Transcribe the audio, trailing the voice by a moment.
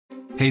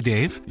Hey,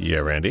 Dave. Yeah,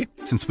 Randy?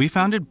 Since we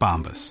founded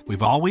Bombas,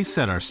 we've always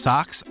said our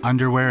socks,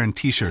 underwear, and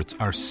T-shirts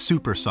are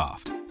super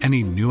soft.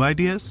 Any new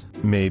ideas?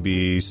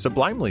 Maybe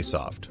sublimely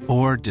soft.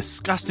 Or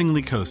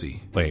disgustingly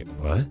cozy. Wait,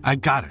 what? I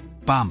got it.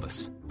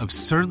 Bombas.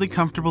 Absurdly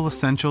comfortable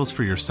essentials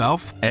for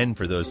yourself and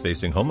for those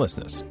facing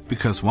homelessness.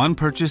 Because one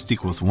purchased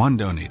equals one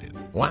donated.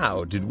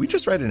 Wow, did we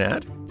just write an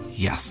ad?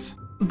 Yes.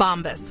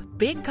 Bombas.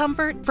 Big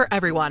comfort for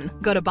everyone.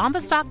 Go to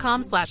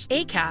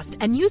bombas.com/ACAST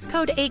and use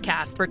code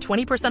ACAST for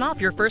 20%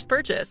 off your first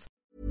purchase.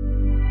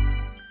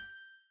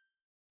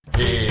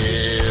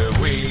 Here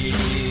we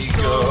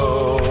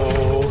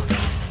go.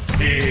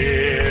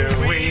 Here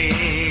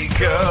we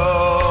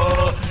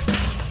go.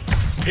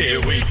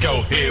 Here we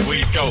go. Here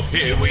we go.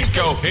 Here we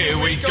go. Here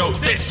we go.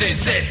 This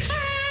is it.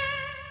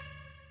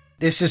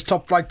 This is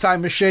Top Flight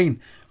Time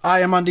Machine. I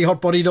am Andy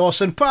Hotbody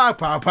Dawson. Pow,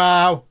 pow,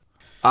 pow.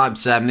 I'm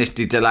Sam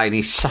Nifty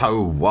Delaney.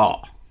 So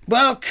what?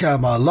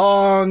 Welcome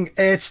along.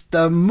 It's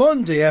the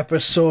Monday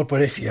episode,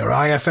 but if you're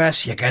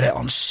IFS, you get it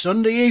on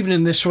Sunday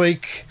evening this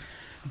week.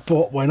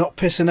 But we're not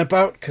pissing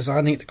about because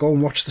I need to go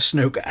and watch the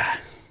snooker.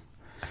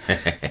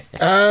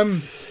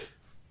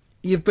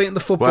 You've been to the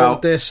football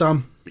today,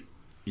 Sam.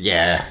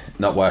 Yeah,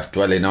 not worth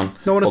dwelling on.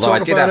 No one to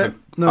talk about it.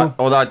 No.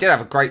 Although I did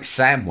have a great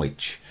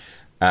sandwich.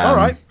 All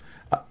right.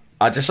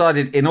 I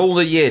decided in all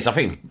the years, I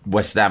think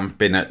West Ham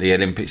been at the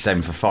Olympics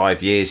then for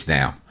 5 years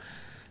now,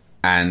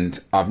 and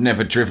I've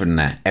never driven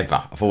there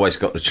ever. I've always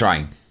got the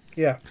train.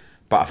 Yeah.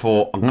 But I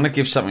thought I'm going to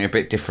give something a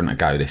bit different a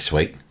go this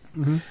week.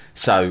 Mm-hmm.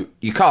 So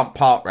you can't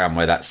park round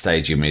where that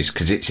stadium is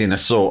because it's in a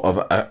sort of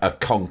a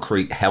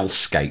concrete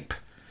hellscape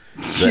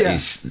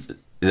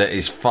that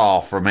is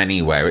far from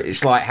anywhere.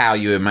 It's like how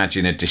you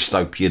imagine a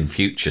dystopian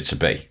future to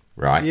be,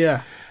 right?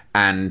 Yeah.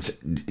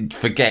 And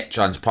forget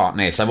trying to park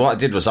near. So what I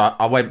did was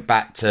I went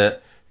back to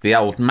the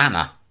old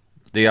manor,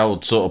 the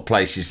old sort of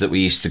places that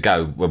we used to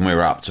go when we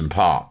were at Upton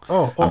Park.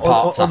 Or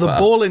the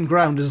bowling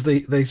ground, as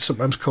they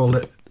sometimes call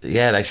it.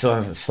 Yeah, they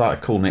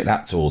started calling it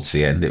that towards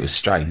the end. It was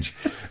strange.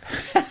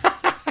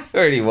 It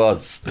really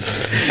was.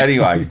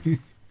 Anyway,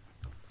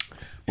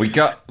 we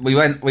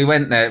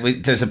went there.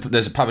 There's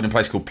a pub in a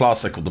place called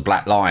Plaster called the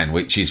Black Lion,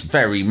 which is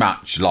very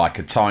much like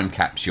a time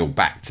capsule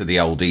back to the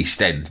old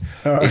East End.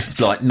 Right.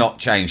 It's like not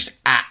changed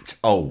at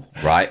all,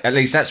 right? At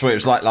least that's what it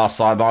was like last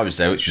time I was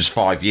there, which was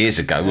 5 years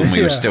ago when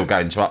we were still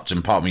going to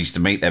Upton Park. We used to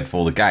meet there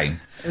before the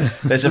game.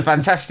 There's a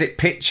fantastic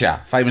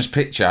famous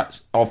picture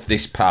of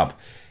this pub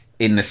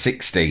in the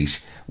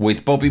 60s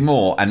with Bobby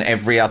Moore and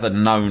every other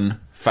known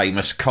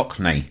famous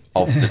Cockney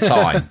of the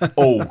time,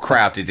 all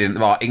crowded in,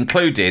 right,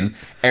 including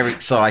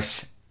Eric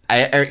Sykes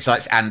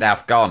and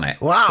Alf Garnett.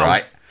 Wow.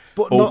 Right?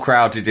 But all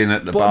crowded in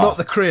at the bar. But not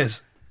the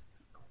Craze.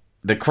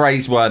 The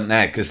Craze weren't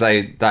there because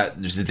that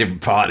was a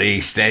different part of the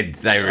East End.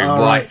 They were in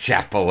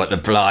Whitechapel at the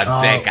Blind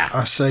Beggar.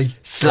 I see.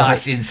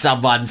 Slicing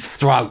someone's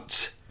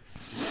throat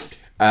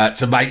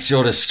to make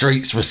sure the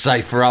streets were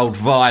safe for old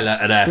Violet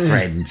and her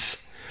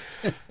friends.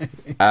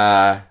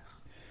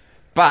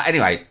 But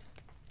anyway,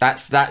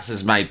 that's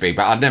as may be.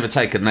 But I've never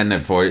taken London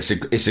before.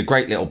 It's a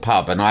great little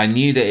pub, and I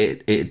knew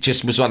that it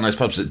just was one of those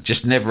pubs that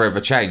just never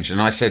ever changed.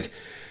 And I said,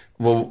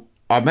 well,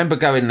 I remember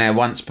going there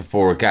once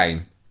before a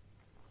game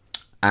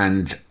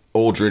and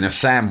ordering a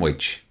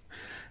sandwich,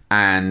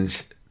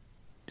 and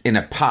in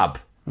a pub,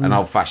 an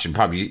old fashioned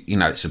pub, you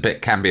know,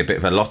 can be a bit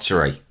of a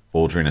lottery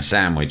ordering a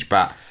sandwich.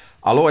 But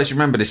I'll always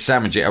remember this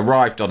sandwich. It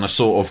arrived on a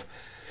sort of,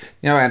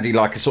 you know, Andy,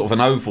 like a sort of an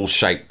oval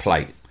shaped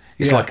plate.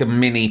 It's like a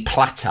mini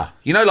platter.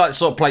 You know, like the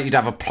sort of plate you'd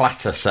have a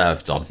platter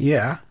served on?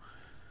 Yeah.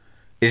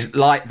 It's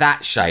like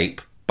that shape,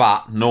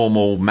 but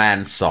normal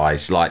man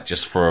size, like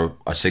just for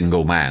a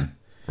single man,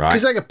 right?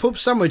 Because like a pub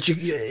sandwich,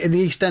 in the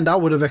East End, I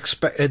would have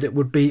expected it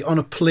would be on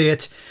a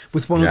plate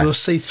with one of those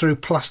see-through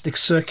plastic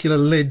circular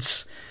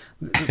lids,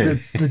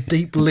 the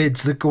deep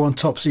lids that go on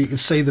top so you can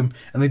see them,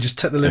 and they just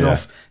take the lid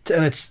off.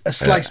 And it's a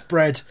sliced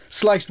bread,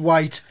 sliced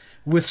white,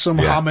 with some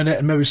ham in it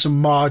and maybe some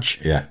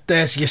marge. Yeah.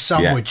 There's your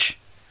sandwich.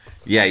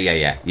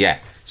 Yeah.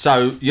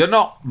 So you're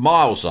not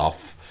miles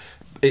off.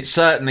 It's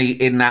certainly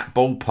in that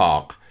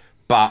ballpark,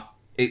 but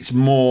it's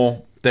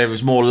more. There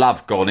was more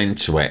love gone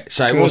into it,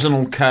 so it wasn't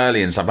all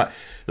curly and stuff. But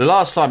the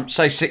last time,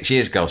 say 6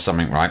 years ago or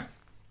something, right?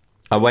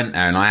 I went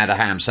there and I had a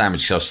ham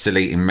sandwich because I was still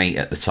eating meat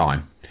at the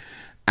time,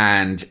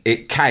 and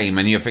it came,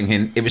 and you're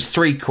thinking it was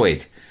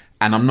 £3,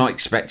 and I'm not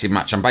expecting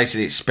much. I'm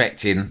basically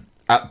expecting,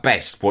 at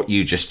best, what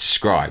you just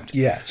described.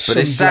 Yeah. But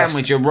this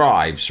sandwich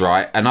arrives,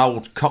 right? An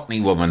old Cockney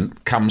woman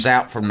comes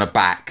out from the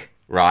back,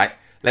 right?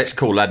 Let's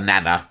call her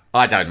Nana.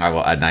 I don't know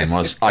what her name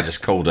was. I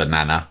just called her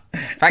Nana.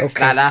 Thanks,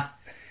 Nana.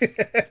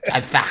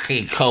 I'm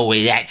fucking cool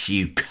with that,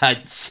 you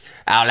cunts.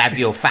 I'll have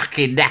your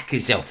fucking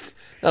knackers off.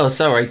 Oh,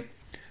 sorry.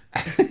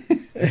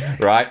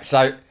 Right,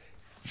 so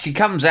she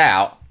comes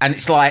out, and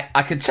it's like,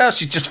 I could tell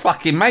she just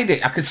fucking made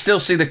it. I could still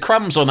see the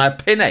crumbs on her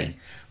pinny,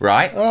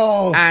 right?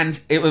 Oh. And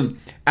it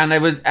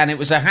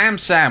was a ham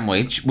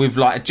sandwich with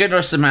like a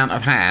generous amount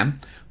of ham,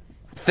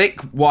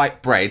 thick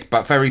white bread,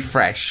 but very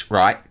fresh,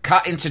 right?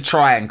 Cut into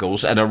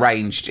triangles and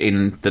arranged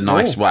in the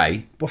nice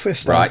way. Buffet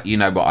style. Right, you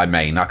know what I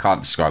mean. I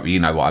can't describe it, you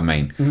know what I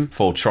mean.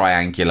 4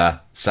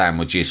 triangular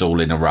sandwiches all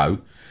in a row.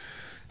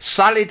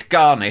 Salad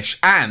garnish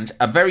and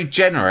a very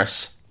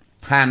generous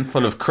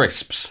handful of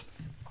crisps.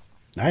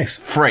 Nice.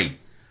 Free.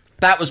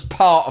 That was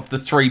part of the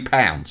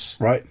 £3.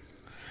 Right.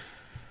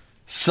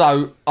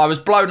 So I was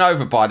blown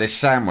over by this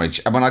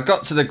sandwich, and when I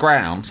got to the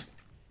ground,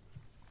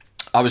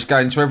 I was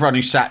going to everyone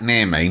who sat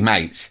near me,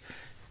 mates,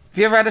 have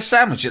you ever had a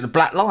sandwich at the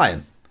Black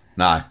Lion?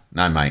 No,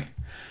 mate.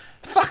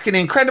 Fucking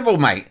incredible,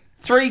 mate.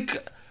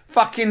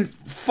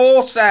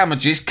 4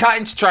 sandwiches cut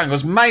into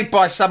triangles, made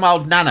by some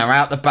old nana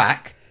out the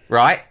back,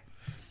 right?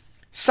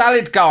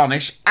 Salad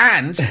garnish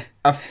and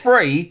a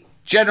free,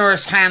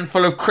 generous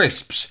handful of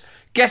crisps.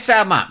 Guess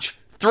how much?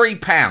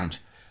 £3.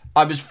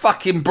 I was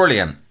fucking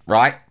brilliant,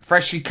 right?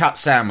 Freshly cut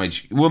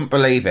sandwich. You wouldn't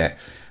believe it.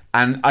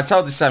 And I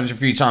told the sandwich a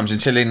few times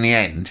until in the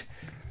end,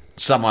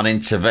 someone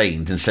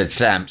intervened and said,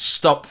 Sam,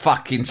 stop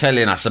fucking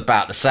telling us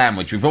about the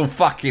sandwich. We've all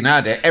fucking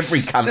heard it.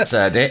 Every cunt's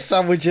heard it.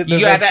 Sandwich at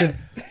the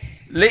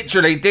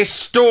Literally, this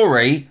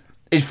story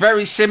is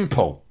very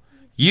simple.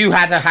 You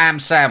had a ham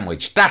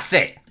sandwich. That's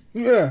it.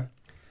 Yeah.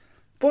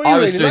 But I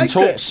was doing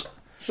talks.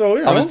 So,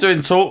 I was doing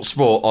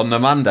TalkSport on the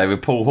Monday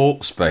with Paul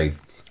Hawksby,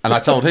 and I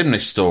told him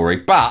this story,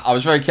 but I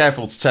was very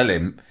careful to tell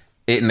him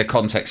it in the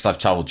context I've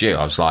told you.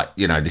 I was like,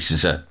 this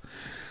is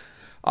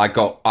I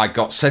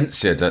got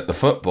censored at the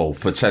football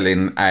for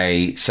telling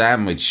a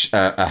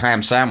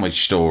ham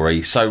sandwich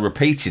story so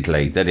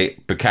repeatedly that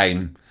it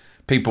became,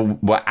 people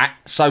were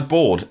so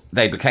bored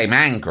they became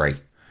angry.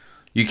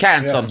 You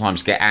can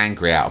sometimes get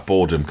angry out of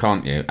boredom,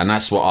 can't you? And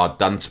that's what I've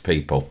done to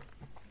people.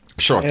 I'm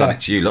sure I've done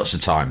it to you lots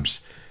of times,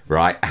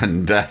 right?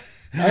 And I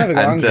never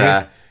got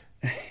angry.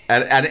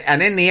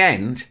 And in the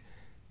end,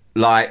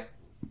 like,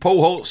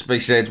 Paul Hawksby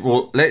said,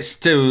 well, let's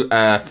do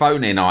a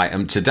phone-in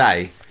item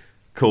today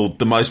called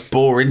The Most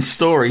Boring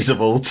Stories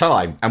of All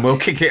Time, and we'll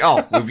kick it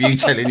off with you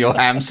telling your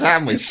ham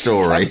sandwich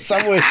story.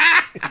 Sandwich.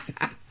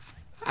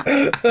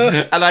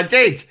 And I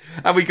did,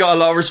 and we got a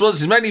lot of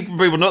responses, mainly from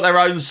people, not their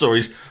own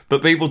stories,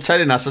 but people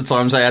telling us the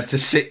times they had to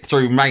sit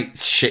through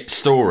mates' shit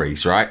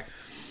stories, right?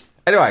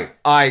 Anyway,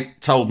 I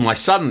told my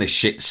son this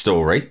shit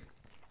story,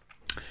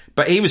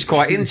 but he was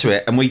quite into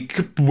it, and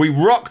we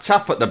rocked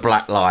up at the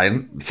Black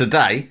Lion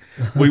today.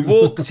 We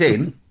walked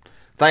in.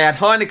 They had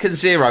Heineken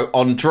Zero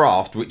on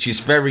draft, which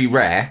is very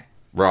rare,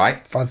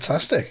 right?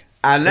 Fantastic.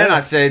 And then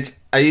I said,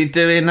 are you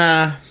doing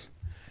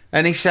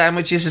any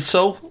sandwiches at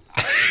all?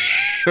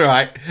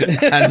 Right.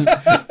 And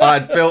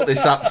I'd built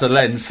this up to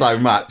Len so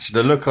much.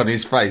 The look on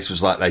his face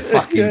was like, they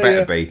fucking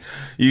better be.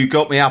 You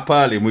got me up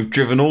early and we've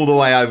driven all the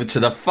way over to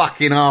the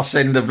fucking arse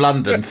end of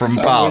London from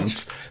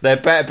Barnes. There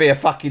better be a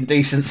fucking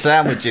decent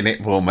sandwich in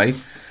it for me.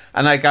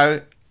 And they go,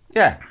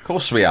 yeah, of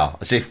course we are.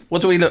 As if,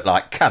 what do we look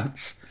like?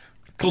 Cunts.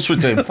 Of course we're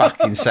doing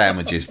fucking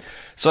sandwiches.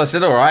 So I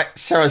said, all right,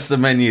 show us the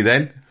menu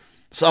then.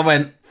 So I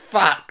went,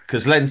 fuck,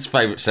 because Len's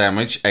favourite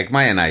sandwich, egg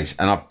mayonnaise.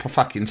 And I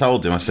fucking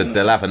told him, I said,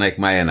 they'll have an egg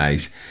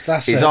mayonnaise.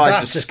 That's His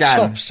that's a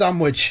top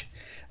sandwich.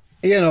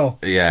 Yeah,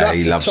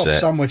 he loves it. That's a top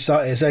sandwich,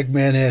 that is, egg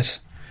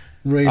mayonnaise.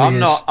 Really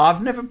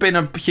I've never been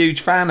a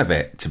huge fan of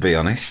it, to be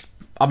honest.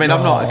 I mean,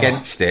 I'm not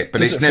against it,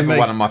 but it's never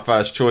one of my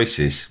first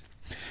choices.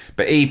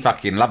 But he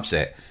fucking loves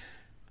it.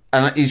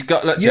 And he's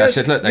got, look, I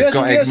said, look, they've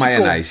got egg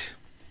mayonnaise.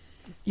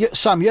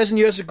 Sam, years and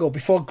years ago,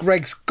 before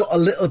Greg's got a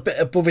little bit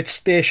above its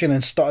station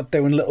and started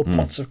doing little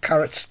pots of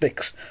carrot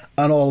sticks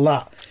and all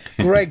that,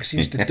 Greg's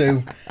used to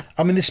do,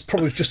 I mean, this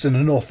probably was just in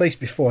the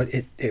northeast before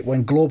it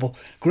went global.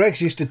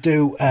 Greg's used to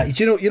do,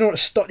 you know what a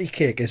stotty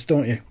cake is,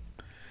 don't you?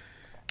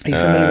 Are you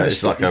familiar with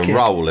it's like a cake?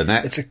 Roll, isn't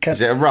it?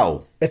 Is it a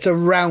roll? It's a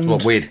round. It's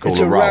what we'd call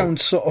it's a roll. Round,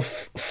 sort of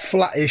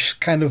flattish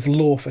kind of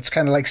loaf. It's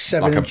kind of like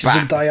 7 inches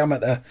in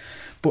diameter,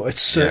 but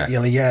it's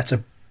circular. Yeah, it's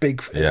a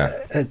big. Yeah.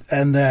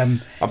 And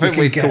I think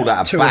we'd call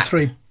that a 2 bap. or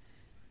 3.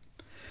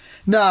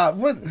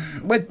 No,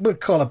 we'd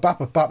call a bap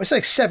a bap. It's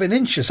like 7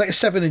 inches, like a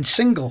 7-inch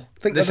single.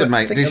 Listen,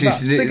 mate,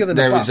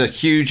 there is a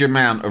huge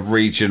amount of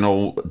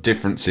regional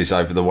differences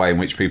over the way in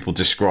which people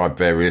describe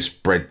various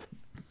bread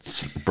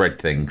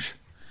things.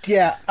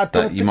 Yeah, I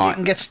don't think you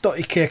can get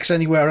stotty cakes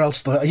anywhere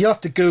else, though. You'll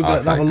have to Google it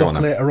and have a look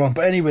later on.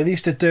 But anyway, they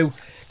used to do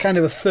kind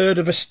of a third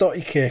of a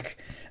stotty cake,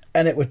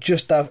 and it would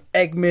just have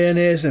egg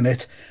mayonnaise in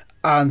it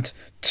and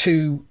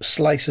 2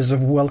 slices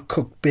of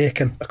well-cooked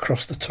bacon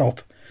across the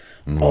top.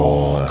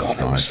 Oh God,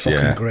 it was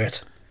fucking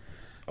great.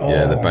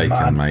 Yeah, the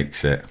bacon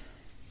makes it.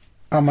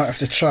 I might have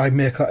to try and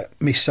make that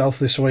myself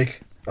this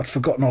week. I'd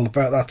forgotten all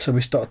about that till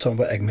we started talking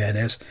about egg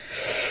mayonnaise.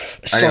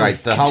 Anyway,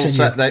 the whole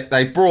set,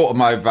 they brought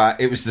them over.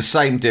 It was the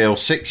same deal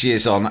 6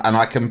 years on, and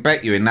I can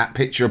bet you in that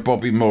picture of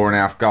Bobby Moore and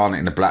Alf Garnett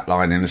in the Black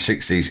Line in the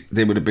 60s,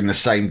 there would have been the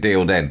same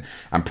deal then,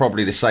 and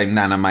probably the same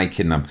nana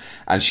making them.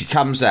 And she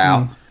comes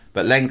out,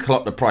 but Len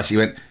clocked the price. He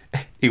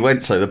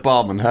went, so the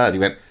barman heard, he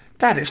went,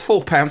 Dad, it's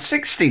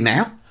 £4.60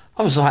 now.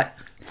 I was like,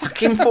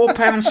 fucking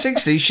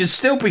 £4.60, you should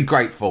still be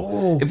grateful.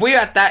 Ooh. If we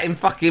had that in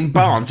fucking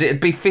Barnes,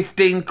 it'd be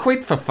 15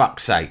 quid for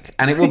fuck's sake,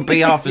 and it wouldn't be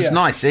half as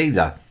nice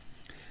either.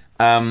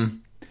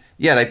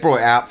 Yeah, they brought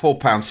it out,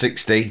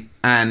 £4.60,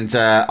 and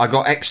I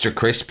got extra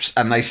crisps,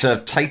 and they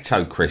served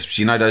Tayto crisps.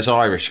 You know those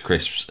Irish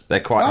crisps? They're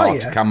quite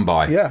hard to come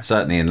by,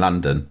 certainly in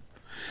London.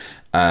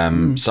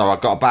 So I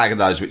got a bag of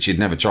those, which you'd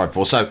never tried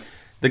before. So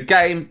the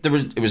game,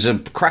 it was a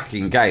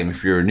cracking game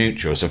if you're a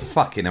neutral. It's a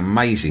fucking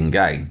amazing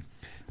game.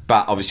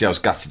 But obviously I was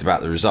gutted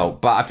about the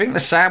result. But I think the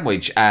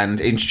sandwich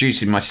and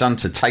introducing my son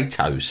to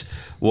Taytos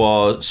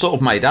was sort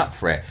of made up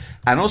for it.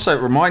 And also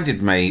it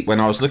reminded me, when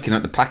I was looking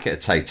at the packet of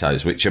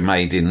Taytos, which are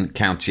made in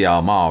County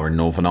Armagh in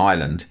Northern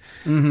Ireland,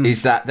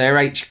 is that their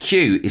HQ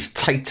is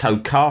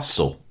Tayto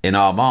Castle in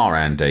Armagh,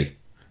 Andy.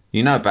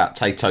 You know about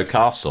Tayto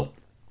Castle?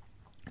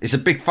 It's a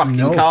big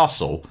fucking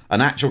castle, an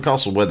actual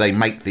castle where they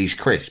make these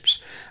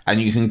crisps. And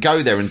you can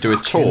go there and do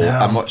a tour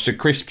and watch the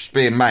crisps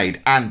being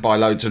made and buy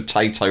loads of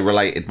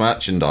Tayto-related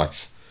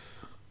merchandise.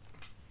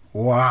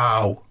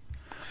 Wow.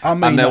 I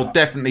mean, and there'll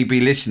definitely be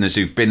listeners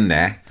who've been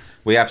there.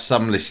 We have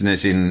some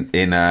listeners in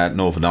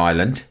Northern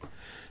Ireland.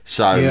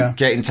 So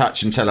get in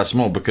touch and tell us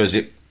more, because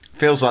it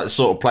feels like the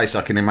sort of place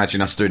I can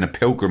imagine us doing a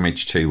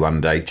pilgrimage to one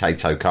day,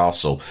 Tayto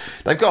Castle.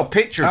 They've got a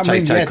picture of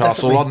Tayto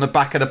Castle definitely on the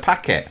back of the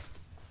packet.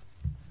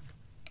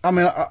 I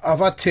mean, I've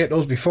had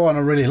Taytos before and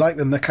I really like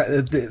them.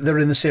 They're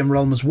in the same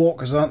realm as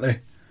Walkers, aren't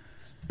they?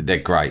 They're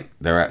great.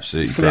 They're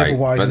absolutely great.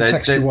 Flavour-wise and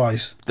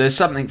texture-wise. There's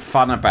something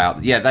fun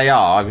about... Yeah, they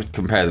are. I would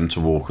compare them to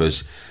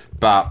Walkers.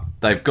 But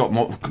they've got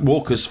more...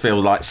 Walkers feel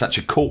like such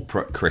a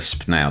corporate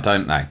crisp now,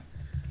 don't they?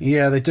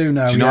 Yeah, they do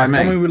now. Do you know what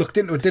I mean? We looked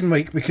into it, didn't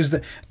we? Because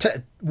the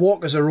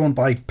Walkers are owned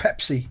by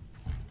Pepsi.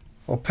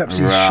 Or Pepsi's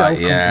shell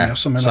company or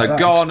something like that.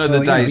 So gone are the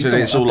days when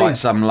it's all like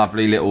some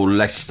lovely little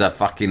Leicester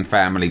fucking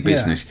family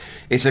business.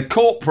 It's a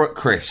corporate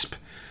crisp.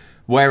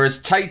 Whereas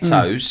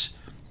Taytos,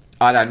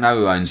 I don't know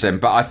who owns them,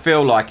 but I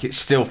feel like it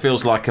still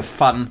feels like a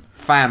fun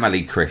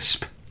family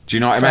crisp. Do you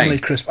know what I mean? Family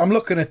crisp. I'm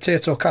looking at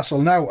Tayto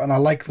Castle now and I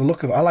like the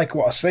look of it. I like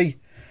what I see.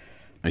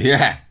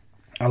 Yeah.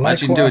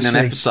 Imagine doing an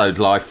episode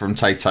live from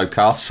Tayto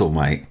Castle,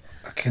 mate.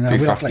 We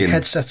have like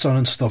headsets on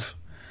and stuff.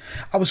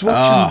 I was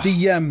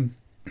watching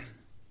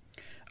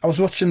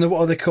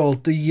what are they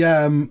called?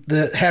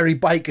 The hairy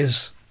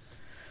bikers.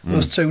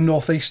 Those two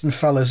northeastern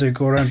fellas who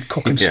go around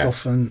cooking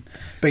stuff and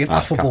being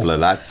affable. A couple of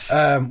lads.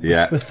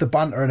 With the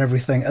banter and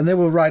everything. And they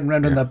were riding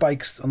around on their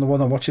bikes on the one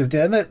I watched the other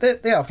day. And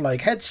they have like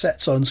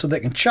headsets on so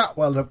they can chat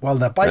while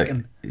they're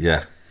biking.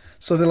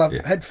 So they'll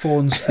have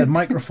headphones and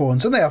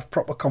microphones and they have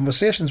proper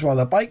conversations while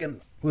they're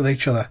biking with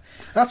each other.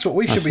 That's what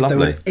we should be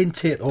doing in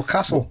Tayto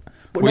Castle.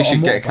 But we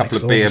should get a couple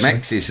of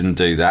BMXs and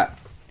do that.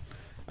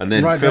 And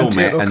then film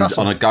it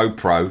on a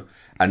GoPro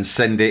and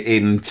send it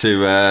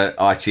into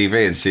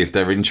ITV and see if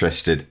they're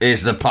interested.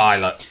 Here's the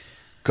pilot.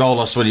 Call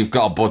us when you've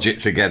got a budget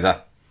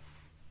together.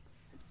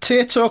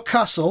 Tayto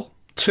Castle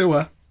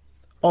tour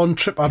on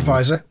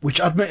TripAdvisor, which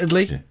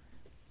admittedly,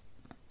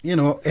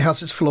 it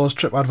has its flaws,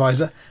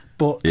 TripAdvisor,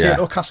 but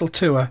Tayto Castle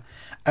tour,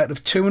 out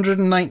of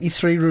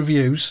 293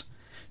 reviews,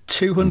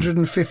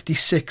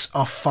 256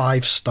 are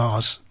 5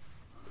 stars.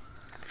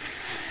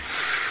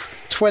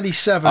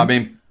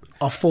 27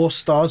 are 4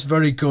 stars,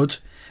 very good.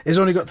 It's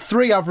only got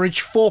 3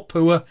 average, 4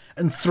 poor,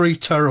 and 3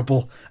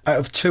 terrible out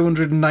of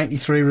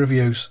 293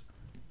 reviews.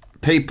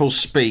 People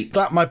speak...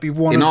 That might be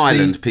one in of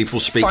Ireland, the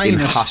people speak finest. In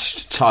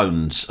hushed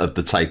tones of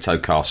the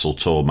Tayto Castle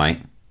tour, mate.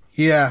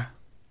 Yeah.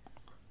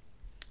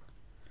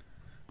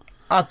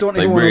 I don't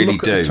even want to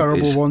look at the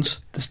terrible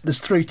ones. There's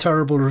 3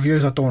 terrible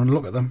reviews. I don't want to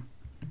look at them.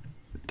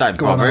 Don't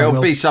bother.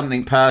 It'll be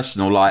something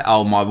personal, like,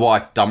 oh, my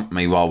wife dumped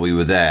me while we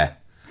were there.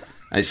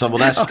 And it's like, well,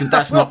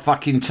 that's not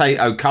fucking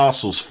Tayto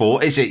Castle's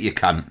fault, is it, you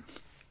cunt?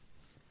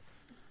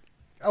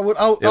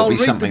 I'll be read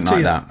something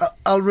them to like you. that.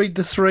 I'll read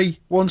the 3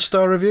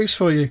 1-star reviews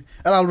for you,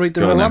 and I'll read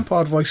them in a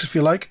Lampard voice if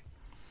you like.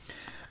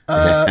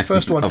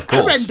 First one,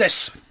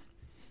 horrendous.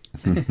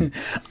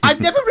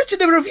 I've never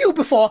written a review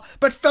before,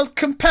 but felt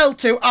compelled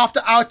to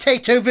after our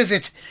Tayto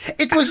visit.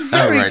 It was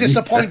very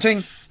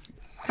disappointing.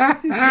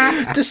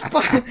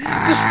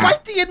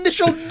 Despite the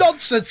initial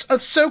nonsense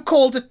of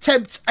so-called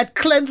attempts at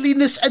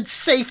cleanliness and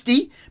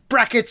safety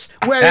 (brackets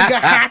wearing a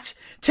hat,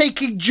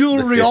 taking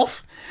jewellery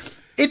off),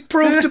 it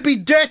proved to be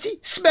dirty,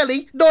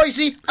 smelly,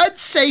 noisy,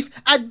 unsafe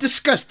and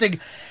disgusting.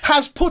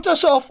 Has put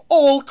us off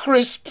all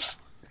crisps.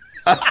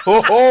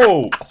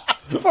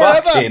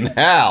 Fucking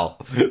hell.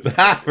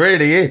 That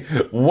really is.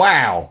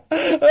 Wow.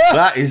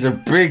 That is a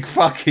big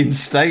fucking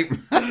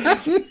statement.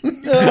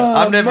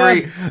 I've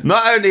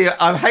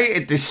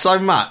hated this so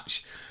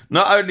much.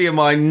 Not only am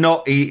I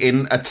not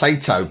eating a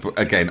Tayto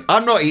again,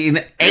 I'm not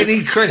eating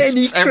any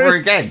crisps ever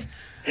again.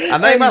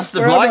 And they must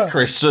have liked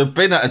crisps to have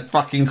been at a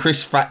fucking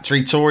crisp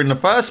factory tour in the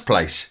first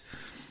place.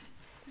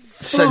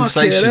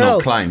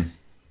 Sensational claim.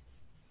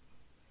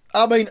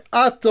 I mean,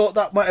 I thought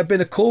that might have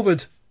been a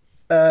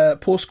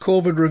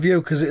post-COVID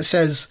review, because it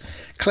says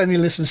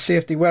cleanliness and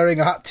safety, wearing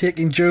a hat,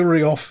 taking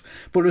jewellery off,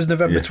 but it was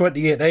November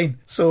 2018,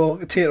 so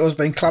Tayto's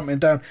been clamping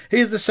down.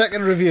 Here's the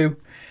second review.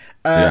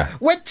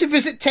 Went to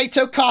visit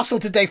Tayto Castle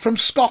today from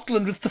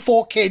Scotland with the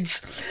 4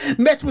 kids.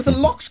 Met with a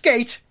locked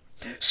gate,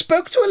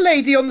 Spoke to a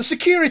lady on the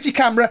security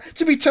camera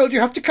to be told you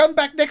have to come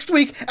back next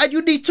week and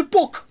you need to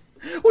book.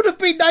 Would have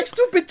been nice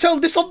to have been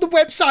told this on the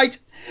website.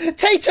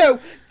 Tato,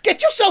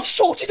 get yourself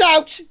sorted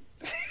out.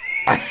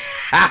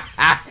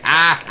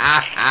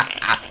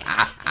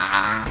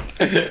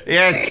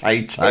 Yes,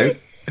 Tato.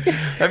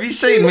 Have you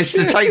seen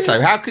Mr.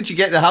 Tato? How could you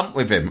get the hump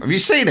with him? Have you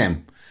seen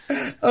him?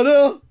 I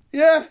know,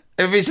 yeah.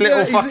 With his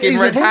little fucking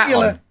red hat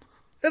on.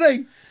 Isn't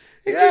he?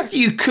 Yeah.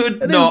 You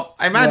could not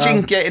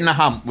imagine getting the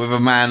hump with a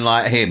man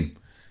like him.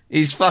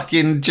 He's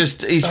fucking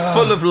he's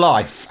full of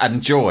life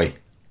and joy.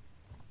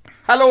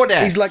 Hello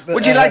there. He's like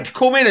would you like to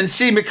come in and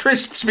see my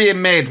crisps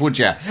being made, would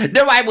you?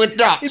 No, I would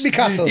not. In my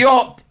castle.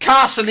 Your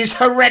castle is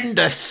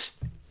horrendous.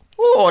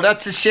 Oh,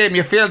 that's a shame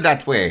you feel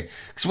that way.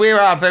 Because we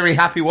are very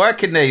happy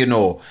working there, you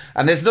know.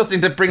 And there's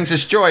nothing that brings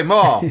us joy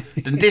more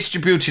than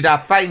distributing our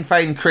fine,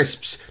 fine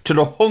crisps to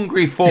the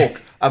hungry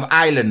folk of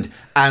Ireland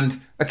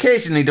and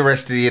occasionally the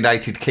rest of the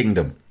United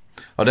Kingdom.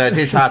 Although it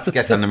is hard to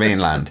get on the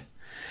mainland.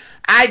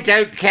 I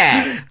don't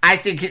care. I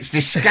think it's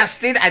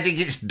disgusting. I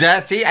think it's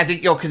dirty. I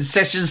think your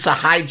concessions to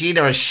hygiene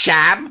are a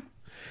sham.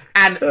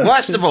 And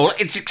worst of all,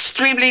 it's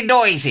extremely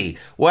noisy.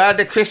 Well,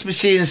 the crisp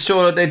machines,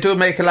 sure, they do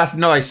make a lot of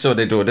noise, so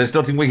they do. There's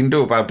nothing we can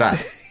do about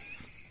that.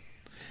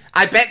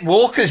 I bet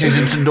Walker's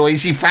isn't a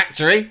noisy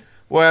factory.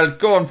 Well,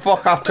 go and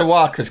fuck off to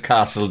Walker's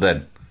Castle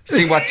then.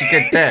 See what you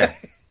get there.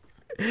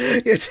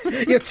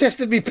 You've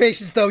tested me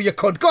patience, though, you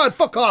cunt. Go on,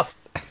 fuck off.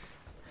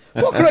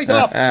 Fuck right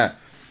off.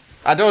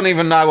 I don't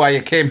even know why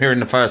you came here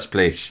in the first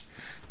place.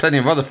 Plenty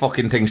of other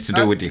fucking things to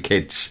do with your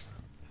kids.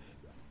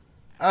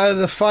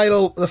 The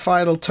final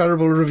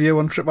terrible review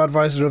on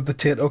TripAdvisor of the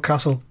Tato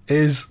Castle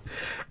is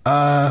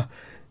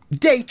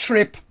day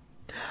trip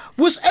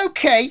was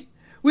okay.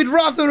 We'd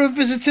rather have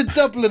visited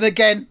Dublin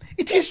again.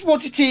 It is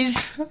what it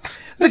is.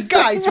 The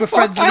guides were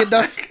friendly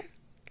enough.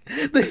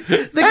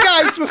 The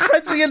guides were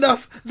friendly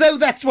enough, though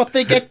that's what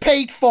they get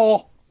paid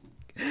for.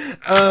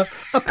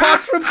 Apart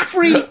from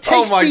free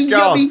tasty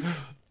yummy...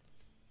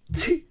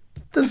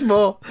 There's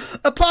more.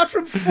 Apart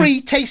from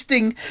free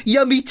tasting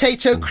yummy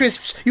Tato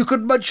crisps you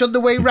could munch on the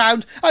way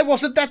round, I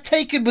wasn't that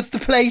taken with the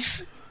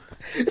place.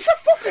 It's a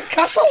fucking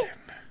castle.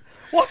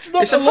 What's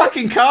not It's a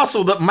fucking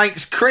castle that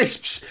makes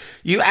crisps.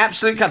 You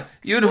absolutely can't.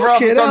 You'd have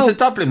rather gone to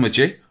Dublin, would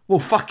you? Well,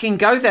 fucking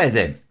go there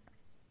then.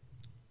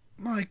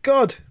 My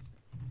God.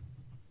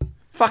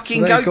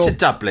 Fucking go to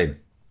Dublin.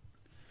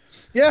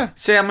 Yeah.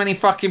 See how many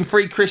fucking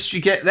free crisps you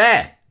get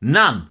there.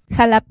 None.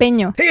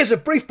 Jalapeño. Here's a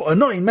brief but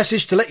annoying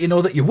message to let you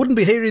know that you wouldn't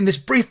be hearing this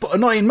brief but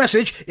annoying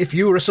message if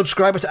you were a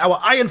subscriber to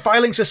our Iron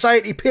Filing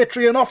Society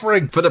Patreon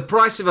offering. For the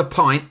price of a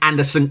pint and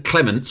a St.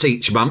 Clement's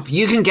each month,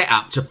 you can get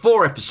up to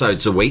 4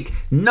 episodes a week,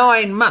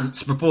 9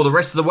 months before the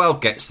rest of the world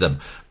gets them.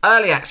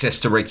 Early access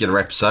to regular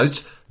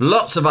episodes,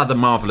 lots of other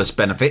marvellous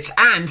benefits,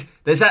 and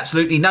there's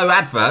absolutely no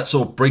adverts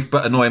or brief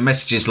but annoying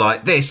messages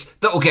like this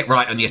that will get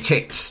right on your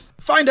tits.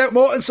 Find out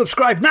more and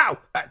subscribe now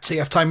at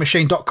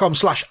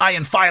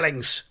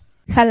tftimemachine.com/ironfilings.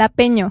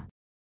 Jalapeño.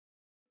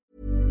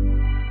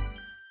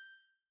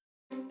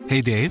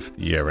 Hey, Dave.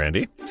 Yeah,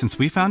 Randy. Since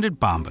we founded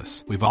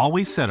Bombas, we've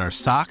always said our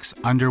socks,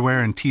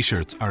 underwear, and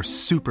T-shirts are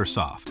super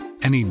soft.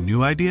 Any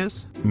new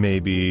ideas?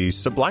 Maybe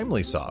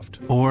sublimely soft.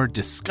 Or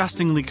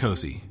disgustingly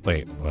cozy?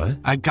 Wait, what?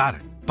 I got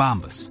it.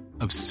 Bombas.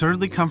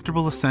 Absurdly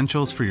comfortable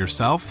essentials for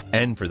yourself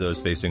And for those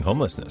facing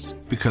homelessness.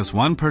 because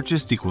one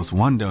purchased equals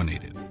one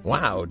donated.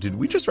 Wow, did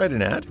we just write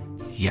an ad?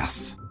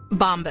 Yes.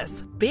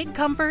 Bombas. Big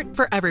comfort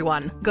for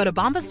everyone. Go to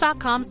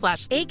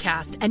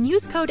bombas.com/ACAST and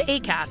use code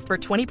ACAST for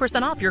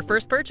 20% off your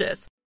first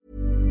purchase.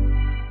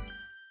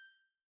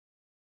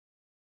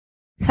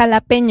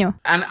 Jalapeño.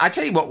 And I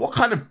tell you what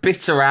kind of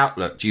bitter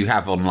outlook do you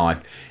have on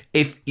life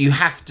if you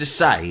have to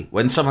say,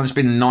 when someone's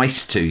been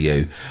nice to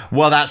you,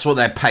 well, that's what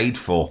they're paid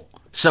for,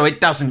 so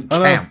it doesn't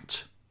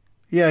count.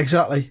 Yeah,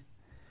 exactly.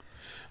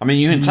 I mean,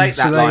 you can take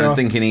so that there line you and are.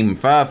 thinking even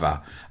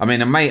further. I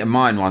mean, a mate of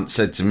mine once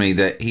said to me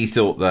that he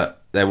thought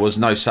that there was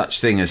no such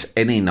thing as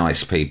any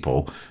nice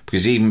people,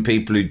 because even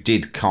people who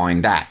did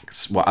kind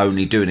acts were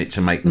only doing it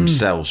to make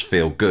themselves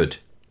feel good.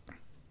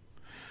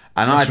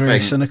 And That's I really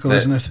think cynical, that-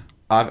 isn't it?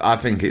 I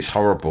think it's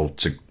horrible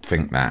to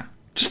think that.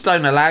 Just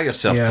don't allow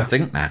yourself to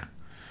think that.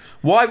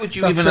 Why would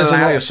you That even says a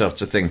allow lot. yourself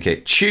to think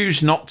it?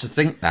 Choose not to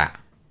think that.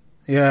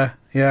 Yeah.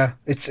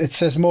 It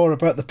says more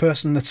about the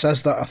person that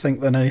says that, I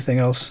think, than anything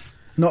else.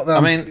 Not that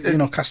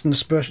I'm casting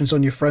aspersions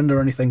on your friend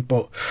or anything,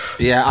 but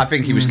Yeah, I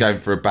think he was going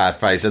for a bad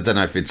phase. I don't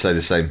know if he'd say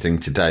the same thing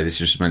today. This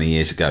was many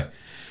years ago.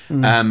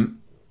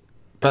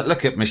 But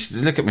look at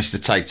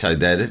Mr. Tato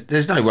there.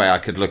 There's no way I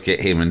could look at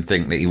him and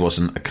think that he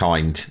wasn't a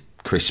kind,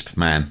 crisp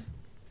man.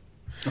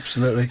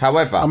 absolutely.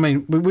 However, I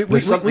mean, we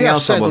there's something have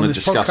else I said want on to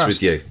this discuss podcast-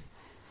 with you.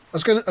 I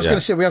was going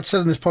to say we have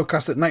said in this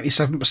podcast that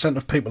 97%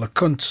 of people are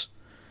cunts.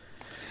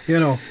 You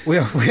know, we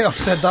have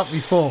said that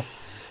before.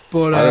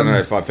 But I don't know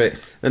if I think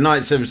the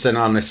 97%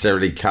 aren't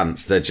necessarily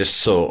cunts. They're just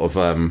sort of,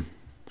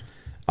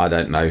 I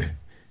don't know,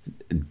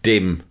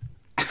 dim.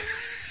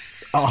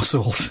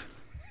 arseholes.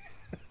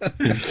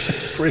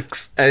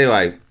 Pricks.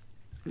 Anyway,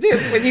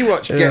 when you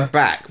watch Get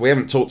Back, we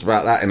haven't talked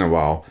about that in a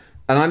while.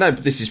 and I know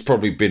this has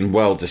probably been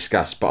well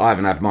discussed, but I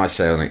haven't had my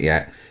say on it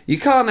yet. You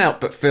can't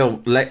help but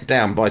feel let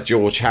down by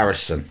George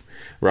Harrison,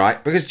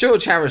 right? Because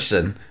George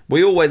Harrison,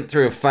 we all went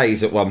through a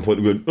phase at one point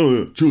of going,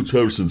 oh, George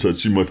Harrison's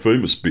actually my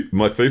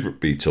favourite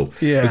Beatle.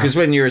 Yeah. Because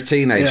when you're a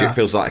teenager, Yeah. it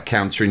feels like a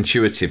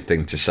counterintuitive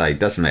thing to say,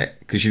 doesn't it?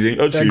 Because you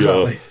think,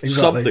 actually, Exactly.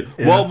 something.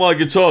 Yeah. While My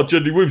Guitar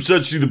Gently Weeps is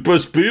actually the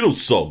best Beatles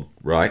song,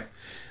 right?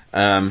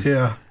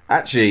 Yeah.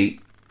 Actually,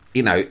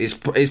 you know, it's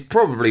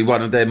probably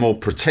one of their more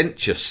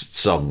pretentious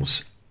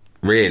songs,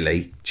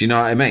 really. Do you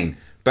know what I mean?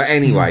 But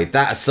anyway,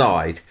 that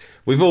aside,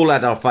 we've all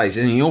had our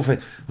phases, and you all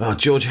think, oh,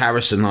 George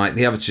Harrison, like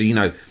the other two, you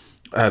know,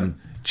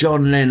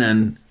 John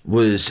Lennon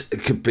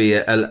could be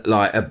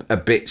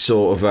a bit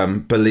sort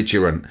of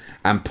belligerent,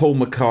 and Paul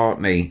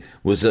McCartney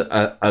was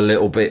a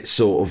little bit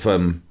sort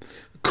of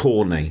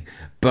corny.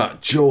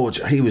 But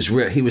George, he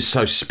was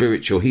so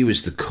spiritual. He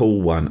was the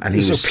cool one, and he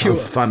was so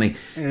funny.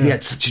 Yeah. He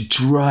had such a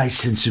dry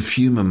sense of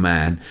humour,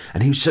 man,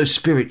 and he was so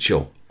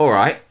spiritual. All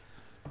right,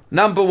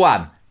 number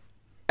one,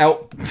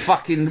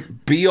 fucking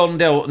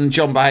beyond Elton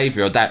John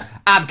behaviour. That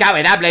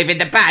I'm leaving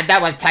the band.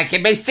 No one's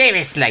taking me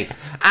seriously.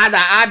 I'm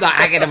not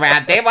hanging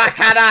around here. Why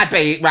can't I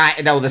be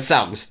writing all the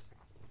songs?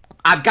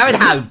 I'm going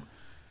home.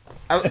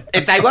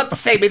 If they want to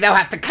see me, they'll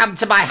have to come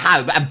to my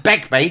home and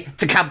beg me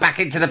to come back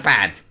into the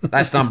band.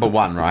 That's number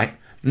one, right?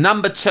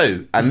 Number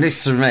two, and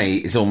this for me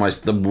is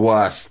almost the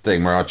worst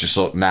thing, where I just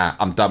thought, nah,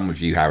 I'm done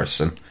with you,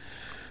 Harrison.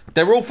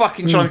 They're all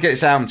fucking trying to get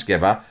this album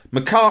together.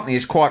 McCartney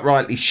is quite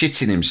rightly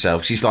shitting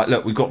himself. She's like,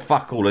 look, we've got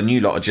fuck all, and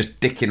you lot are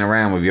just dicking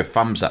around with your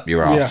thumbs up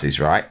your asses,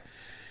 right?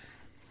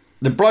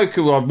 The bloke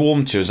who I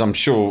warmed to, as I'm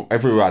sure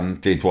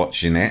everyone did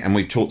watching it, and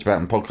we've talked about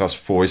it in the podcast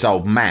before, is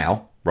old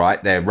Mal,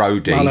 right? Their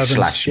roadie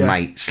 /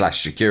 mate /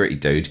 security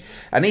dude.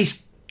 And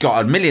he's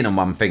got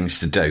 1,000,001 things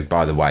to do,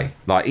 by the way.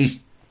 Like,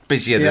 he's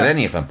busier than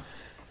any of them.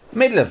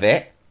 Middle of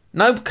it,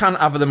 no cunt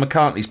other than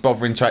McCartney's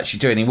bothering to actually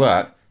do any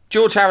work.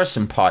 George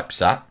Harrison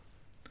pipes up.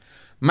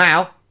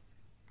 Mal,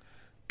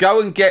 go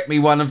and get me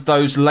one of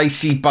those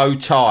lacy bow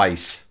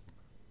ties.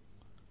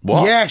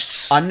 What?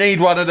 Yes. I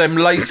need one of them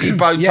lacy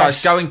bow ties.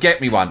 Yes. Go and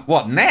get me one.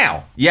 What,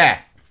 now? Yeah.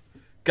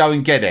 Go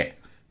and get it.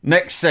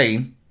 Next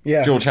scene,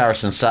 George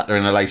Harrison sat there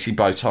in a lacy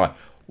bow tie.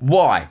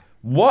 Why?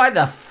 Why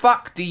the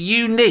fuck do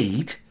you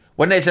need,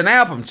 when there's an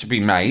album to be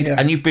made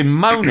and you've been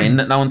moaning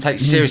that no one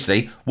takes you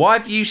seriously, why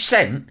have you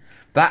sent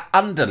that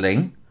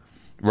underling,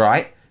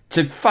 right,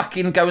 to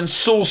fucking go and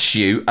source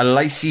you a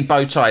lacy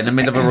bow tie in the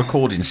middle of a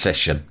recording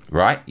session,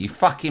 right? You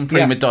fucking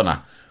prima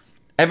donna.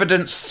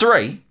 Evidence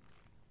 3,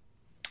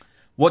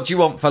 what do you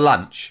want for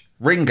lunch?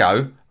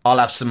 Ringo, I'll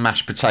have some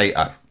mashed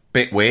potato.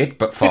 Bit weird,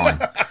 but fine.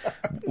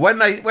 When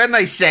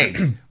they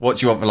said, what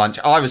do you want for lunch?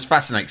 I was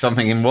fascinated, because I'm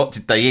thinking, what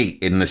did they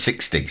eat in the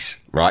 60s,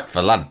 right,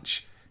 for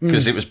lunch?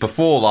 Because it was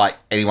before, like,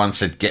 anyone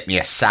said, get me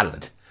a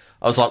salad.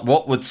 I was like,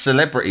 what would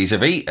celebrities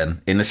have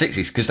eaten in the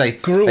 60s? Because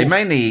they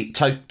mainly eat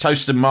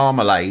toast and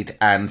marmalade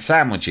and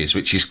sandwiches,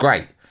 which is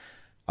great.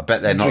 I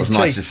bet they're not as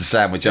nice as the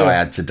sandwich I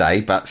had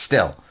today, but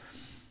still.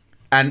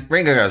 And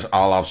Ringo goes,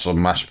 I'll have some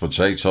mashed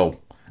potato.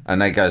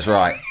 And they goes,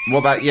 right, what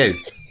about you?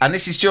 And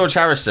this is George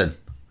Harrison.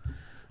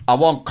 I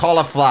want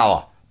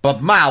cauliflower.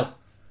 But Mal,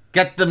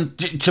 get them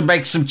to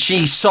make some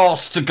cheese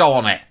sauce to go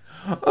on it.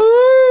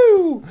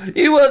 Ooh,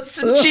 you want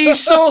some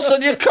cheese sauce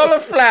on your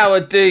cauliflower,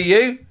 do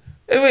you?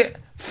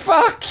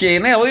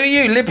 Fucking hell, who are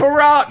you,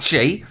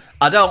 Liberace?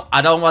 I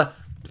don't want...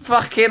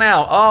 Fucking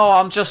hell. Oh,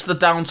 I'm just the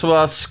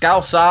down-to-earth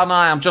scouse, aren't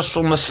I? I'm just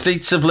from the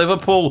streets of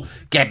Liverpool.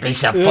 Get me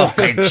some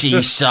fucking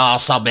cheese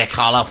sauce on my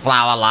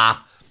cauliflower, la.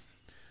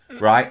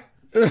 Right?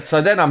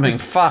 So then I'm thinking,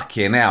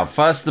 fucking hell.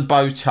 First the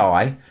bow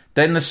tie,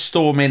 then the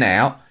storming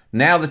out,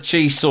 now the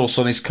cheese sauce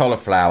on his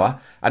cauliflower.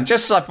 And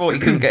just as I thought he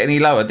couldn't get any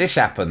lower, this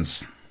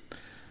happens.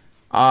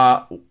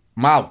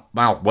 Mal,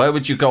 where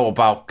would you go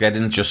about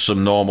getting just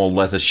some normal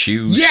leather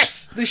shoes?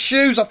 Yes, the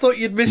shoes. I thought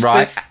you'd missed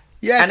this.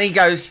 Yes. And he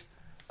goes,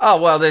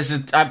 oh, well, there's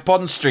at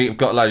Bond Street, we've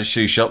got a load of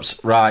shoe shops.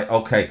 Right,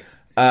 okay.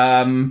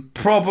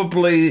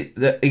 Probably,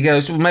 he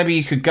goes, well, maybe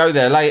you could go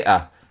there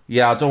later.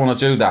 Yeah, I don't want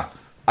to do that.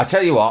 I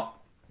tell you what,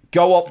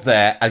 go up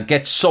there and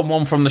get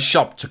someone from the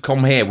shop to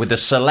come here with a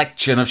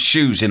selection of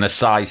shoes in a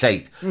size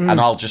 8,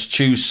 and I'll just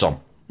choose some.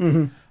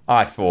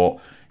 I thought,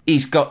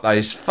 he's got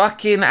those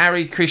fucking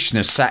Hare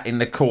Krishnas sat in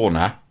the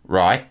corner,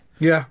 right?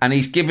 Yeah. And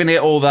he's giving it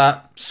all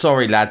that,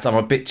 sorry, lads, I'm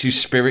a bit too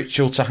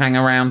spiritual to hang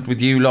around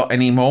with you lot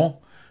anymore,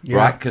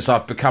 right? Because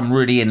I've become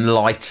really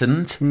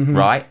enlightened,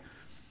 right?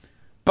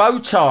 Bow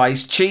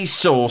ties, cheese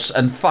sauce,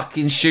 and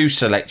fucking shoe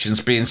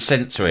selections being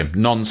sent to him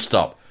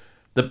non-stop.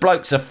 The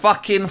bloke's a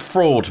fucking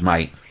fraud,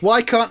 mate.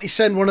 Why can't he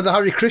send one of the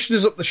Hare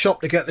Krishnas up the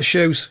shop to get the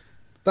shoes?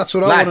 That's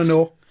what I want to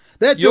know.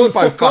 They're You're doing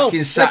both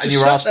fucking sat in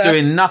your ass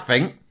doing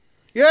nothing.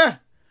 Yeah.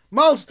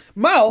 Mal,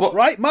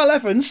 right? Mal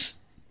Evans,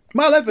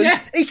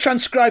 he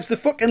transcribes the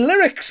fucking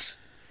lyrics.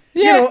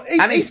 Yeah, you know,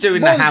 and he's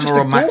doing the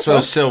hammer on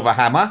Maxwell's silver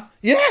hammer.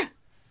 Yeah.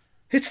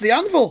 Hits the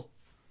anvil.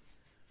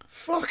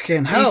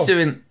 Fucking hell.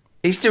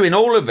 He's doing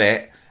all of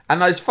it,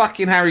 and those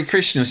fucking Hare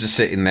Krishnas are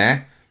sitting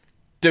there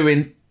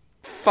doing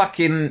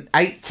fucking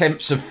 8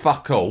 tenths of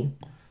fuck all,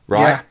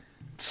 right?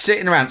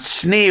 sitting around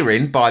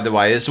sneering, by the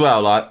way, as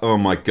well. Like, oh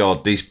my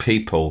God, these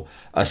people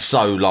are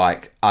so,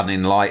 like,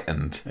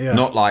 unenlightened. Yeah.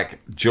 Not like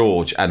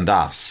George and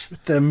us.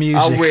 Their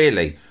music. Oh,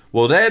 really?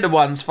 Well, they're the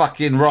ones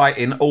fucking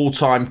writing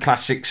all-time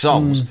classic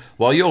songs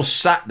while you're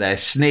sat there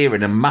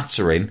sneering and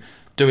muttering,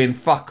 doing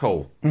fuck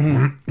all.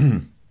 Mm-hmm.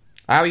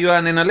 How are you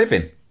earning a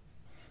living?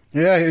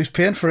 Yeah, who's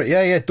paying for it?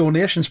 Yeah,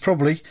 donations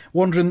probably.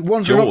 Wandering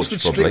George, Oxford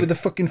Street probably. with the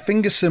fucking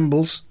finger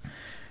cymbals,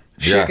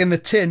 shaking the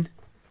tin.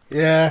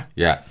 Yeah.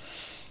 Yeah.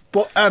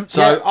 But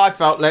I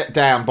felt let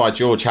down by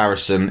George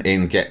Harrison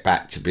in Get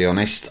Back, to be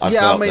honest. I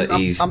felt that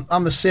he's...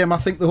 I'm the same. I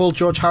think the whole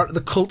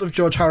the cult of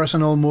George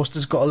Harrison almost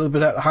has got a little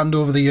bit out of hand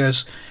over the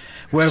years,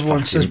 where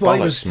everyone says,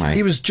 well,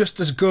 he was just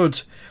as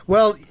good.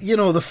 Well, you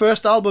know, the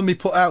first album he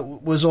put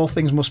out was All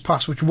Things Must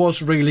Pass, which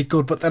was really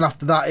good, but then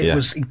after that it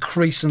was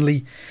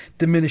increasingly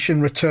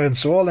diminishing returns.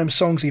 So all them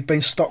songs he'd been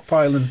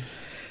stockpiling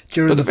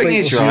during the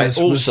Beatles years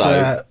was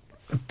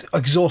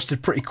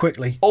exhausted pretty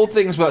quickly. All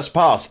Things Must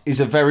Pass is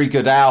a very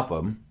good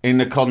album in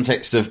the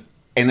context of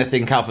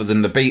anything other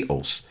than the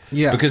Beatles.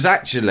 Yeah. Because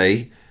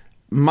actually,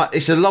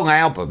 it's a long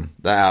album,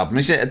 that album.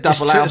 Is it a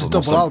double album? It's a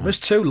double album. It's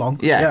too long.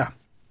 Yeah.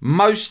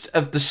 Most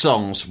of the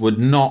songs would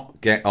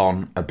not get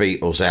on a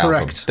Beatles album.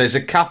 Correct. There's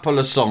a couple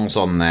of songs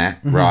on there,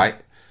 right?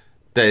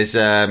 There's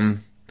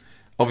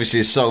obviously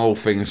a song All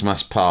Things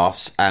Must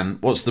Pass,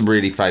 and what's the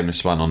really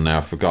famous one on there?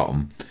 I've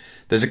forgotten.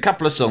 There's a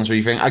couple of songs where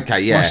you think,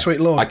 okay, yeah, My Sweet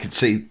Lord. I could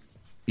see,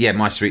 yeah,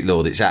 My Sweet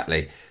Lord,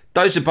 exactly.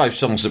 Those are both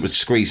songs that would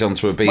squeeze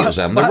onto a Beatles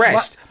album. The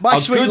rest My are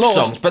Sweet good Lord,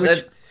 songs,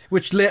 but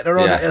which later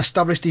on it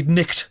established he'd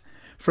nicked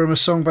from a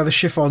song by the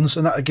Chiffons,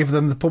 and that would give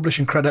them the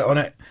publishing credit on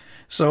it.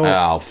 So,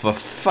 oh, for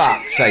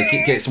fuck's sake,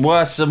 it gets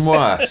worse and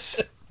worse.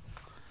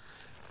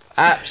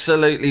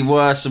 Absolutely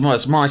worse and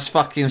worse. My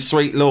fucking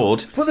Sweet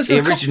Lord. He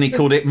originally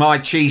called it My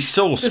Cheese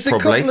Sauce, there's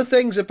probably. a couple of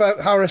things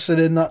about Harrison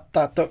in that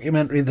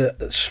documentary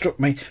that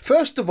struck me.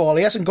 First of all,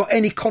 he hasn't got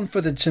any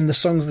confidence in the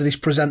songs that he's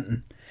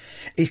presenting.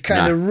 He's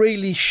kind of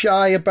really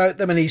shy about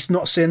them, and he's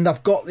not saying,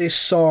 I've got this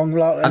song.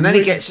 And then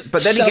he gets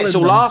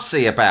all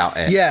arsey about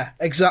it. Yeah,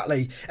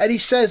 exactly. And he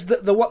says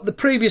that the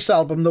previous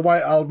album, the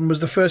White Album, was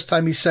the first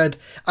time he said,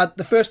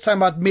 the first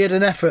time I'd made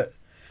an effort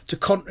to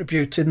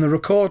contribute in the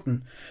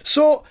recording.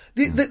 So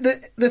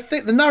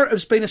the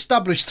narrative's been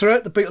established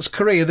throughout the Beatles'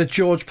 career that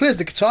George plays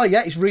the guitar.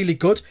 Yeah, he's really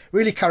good,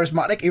 really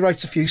charismatic. He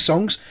writes a few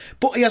songs,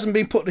 but he hasn't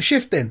been putting a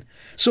shift in.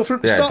 So for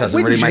him to start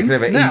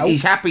whinging now,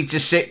 he's happy to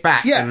sit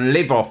back and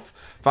live off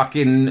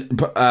fucking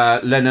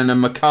Lennon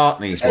and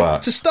McCartney's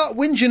work. To start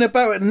whinging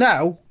about it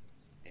now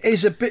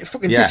is a bit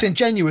fucking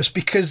disingenuous,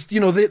 because, you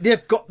know,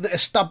 they've got the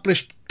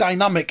established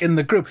dynamic in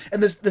the group.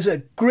 And there's a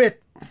great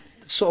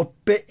sort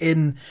of bit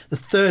in the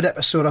third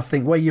episode, I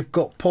think, where you've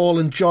got Paul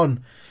and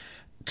John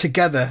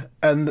together,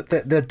 and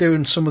they're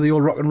doing some of the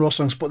old rock and roll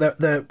songs, but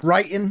they're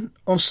writing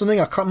on something.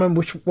 I can't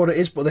remember what it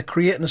is, but they're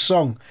creating a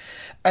song,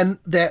 and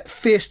they're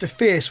face to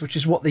face, which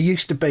is what they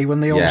used to be when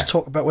they always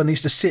talk about when they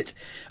used to sit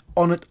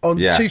on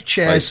two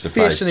chairs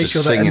facing each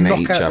other and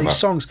knock out these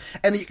songs.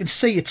 And you can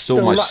see it's still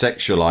almost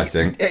sexual, I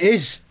think. It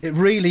is. It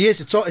really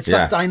is. It's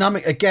that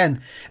dynamic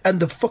again,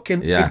 and the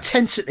fucking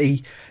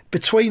intensity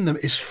between them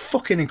is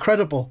fucking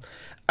incredible.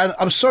 And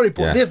I'm sorry,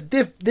 but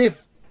they've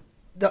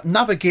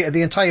navigated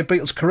the entire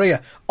Beatles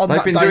career on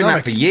that dynamic. They've been doing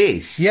that for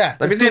years. Yeah,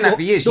 they've been doing that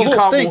for years. You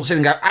can't walk in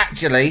and go,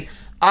 actually,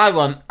 I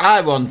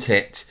want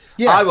it.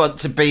 Yeah. I want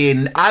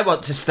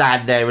to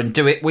stand there and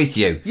do it with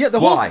you. Yeah,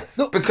 why?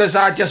 Because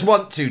I just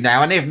want to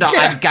now, and if not,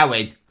 I'm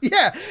going.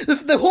 Yeah,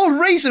 the whole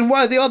reason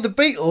why they are the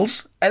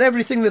Beatles and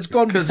everything that's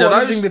gone before,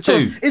 everything they've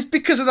done, is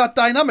because of that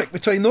dynamic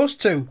between those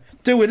two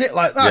doing it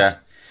like that. Yeah.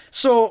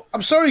 So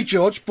I'm sorry,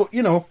 George, but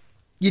you know,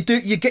 you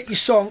get your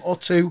song or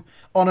two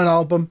on an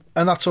album,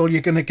 and that's all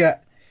you're going to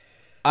get.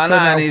 I know,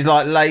 and he's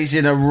like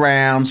lazing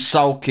around,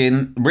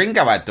 sulking.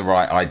 Ringo had the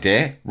right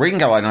idea.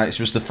 Ringo, I noticed,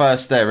 was the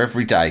first there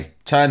every day.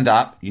 Turned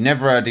up, you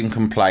never heard him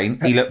complain.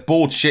 He looked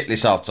bored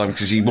shitless half the time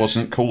because he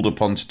wasn't called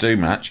upon to do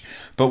much.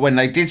 But when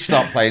they did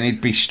start playing, he'd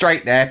be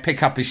straight there,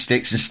 pick up his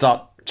sticks and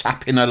start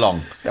tapping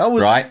along.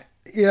 Right?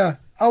 Yeah.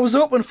 I was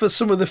hoping for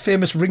some of the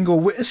famous Ringo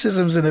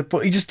witticisms in it,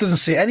 but he just doesn't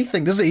say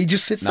anything, does he? He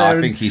just sits there and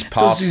I think he's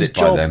past it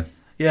by then.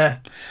 Yeah.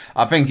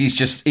 I think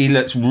he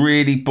looks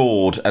really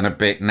bored and a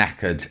bit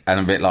knackered and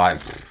a bit like,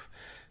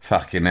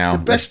 fucking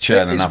hell, let's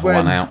churn another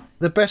one out.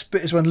 The best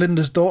bit is when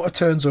Linda's daughter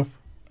turns up.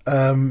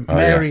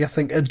 Mary, I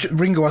think.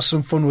 Ringo has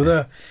some fun with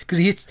her because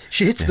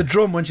she hits the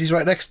drum when she's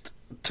right next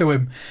to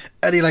him,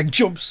 and he like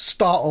jumps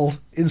startled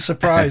in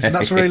surprise, and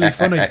that's really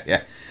funny.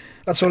 Yeah.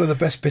 That's one of the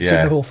best bits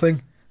in the whole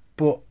thing.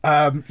 But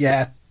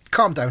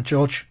calm down,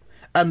 George,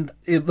 and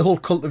the whole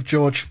cult of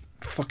George.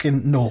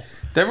 Fucking no.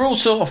 They're all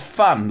sort of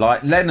fun,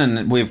 like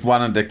Lennon with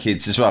one of the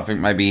kids as well. I think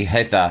maybe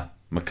Heather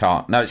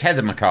McCartney. No, it's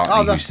Heather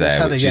McCartney who's there,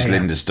 Heather, which is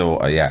Linda's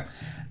daughter.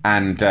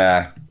 And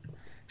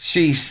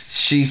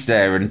she's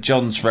there, and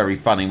John's very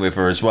funny with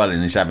her as well,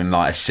 and is having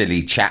like a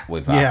silly chat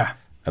with her.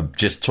 Yeah.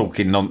 Just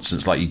talking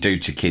nonsense like you do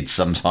to kids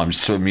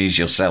sometimes to amuse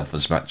yourself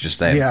as much as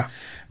them. Yeah.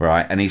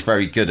 Right, and he's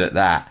very good at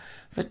that.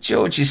 But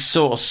George is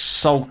sort of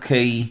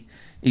sulky.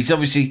 He's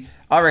obviously...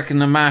 I reckon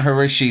the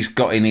Maharishi's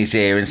got in his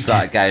ear and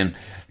started going,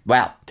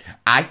 well,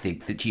 I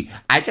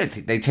don't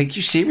think they take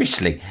you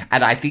seriously,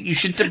 and I think you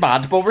should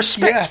demand more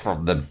respect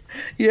from them.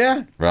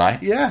 Yeah.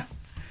 Right? Yeah.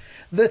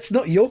 That's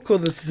not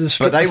Yoko that's the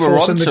But they were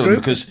onto him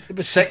because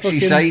It Sexy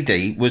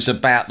Sadie was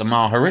about the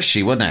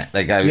Maharishi, wasn't it?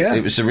 They go,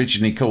 it was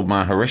originally called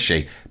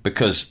Maharishi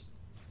because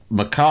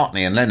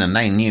McCartney and Lennon,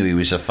 they knew he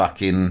was a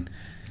fucking...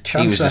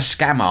 Chancer. He was a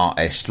scam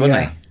artist,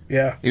 wasn't he?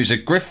 Yeah. He was a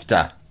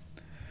grifter.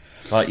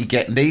 Like you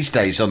get these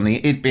days on the...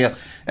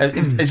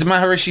 Is the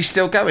Maharishi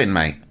still going,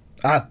 mate?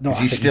 No,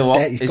 he's still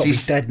dead. He's got to be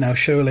dead now,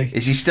 surely.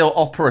 Is he still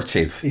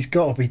operative? He's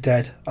got to be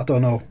dead. I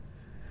don't know.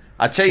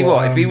 I tell you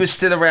what, if he was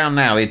still around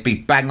now, he'd be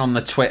bang on the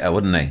Twitter,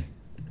 wouldn't he?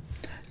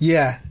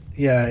 Yeah,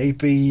 he'd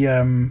be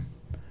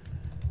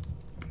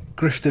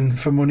grifting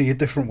for money a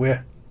different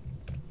way.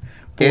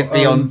 But, he'd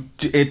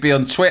be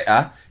on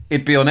Twitter.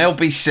 He'd be on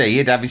LBC.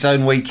 He'd have his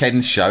own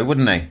weekend show,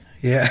 wouldn't he?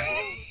 Yeah,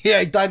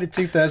 yeah. He died in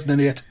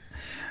 2008.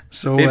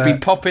 So he'd be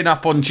popping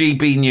up on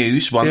GB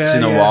News once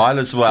in a while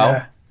as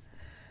well.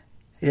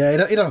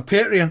 Yeah, he'd have a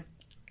Patreon.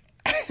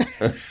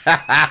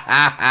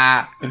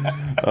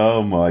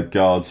 Oh my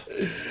God.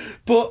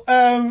 But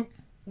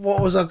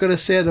what was I going to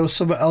say? There was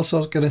something else I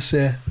was going to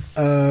say.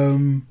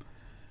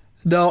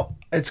 No,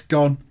 it's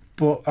gone.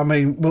 But I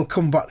mean, we'll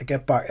come back to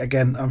get back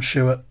again, I'm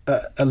sure,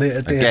 at a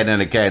later date. Again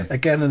and again.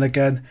 Again and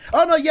again.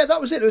 Oh no, yeah, that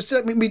was it. It was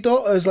my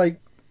daughter was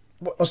like,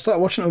 I started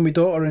watching it with my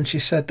daughter, and she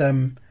said,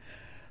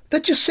 they're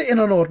just sitting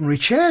on ordinary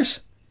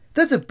chairs.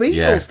 They're the Beatles.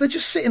 Yeah. They're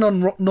just sitting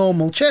on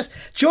normal chairs.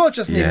 George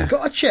hasn't even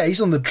got a chair.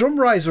 He's on the drum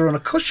riser on a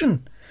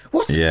cushion.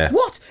 What? Yeah.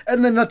 What?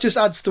 And then that just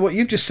adds to what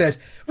you've just said.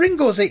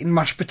 Ringo's eating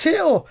mashed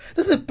potato.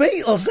 They're the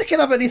Beatles. They can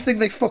have anything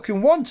they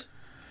fucking want.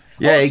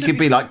 Yeah, he could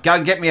be like, go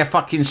and get me a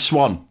fucking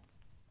swan.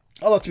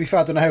 Although, to be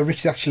fair, I don't know how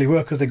rich they actually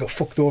were because they got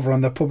fucked over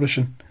on their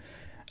publishing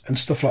and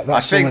stuff like that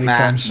so many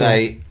times.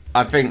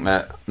 I think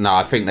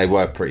they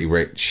were pretty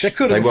rich. They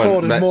could have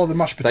afforded more than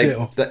mashed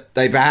potato.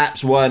 They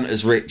perhaps weren't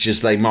as rich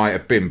as they might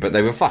have been, but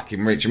they were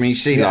fucking rich. I mean, you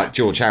see like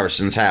George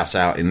Harrison's house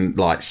out in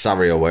like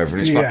Surrey or wherever,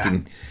 and it's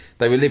fucking...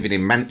 They were living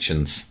in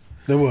mansions.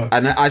 They were.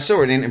 And I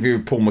saw an interview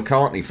with Paul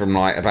McCartney from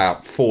like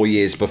about 4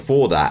 years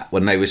before that,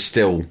 when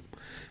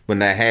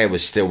their hair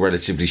was still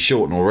relatively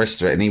short and all the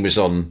rest of it, and he was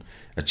on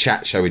a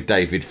chat show with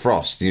David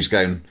Frost, and he was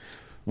going,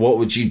 what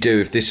would you do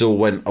if this all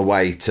went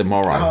away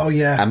tomorrow? Oh,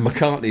 yeah. And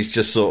McCartney's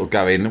just sort of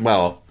going,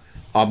 well,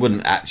 I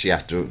wouldn't actually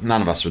have to...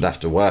 None of us would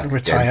have to work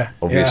retire, again,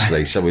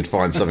 obviously, so we'd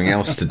find something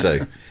else to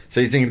do.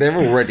 So you think they're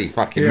already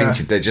fucking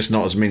minted. They're just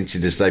not as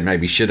minted as they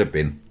maybe should have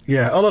been.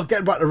 Yeah, although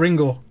getting back to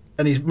Ringo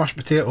and his mashed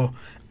potato,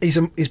 he's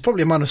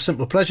probably a man of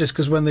simple pleasures,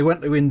 because when they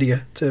went to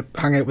India to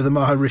hang out with the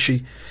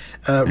Maharishi,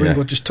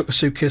 Ringo just took a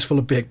suitcase full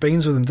of baked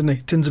beans with him, didn't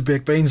he? Tins of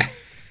baked beans.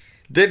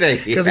 Did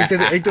he?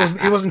 Because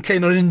he wasn't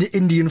keen on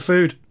Indian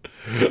food.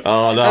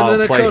 Oh no,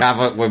 I'll play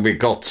havoc when we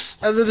got.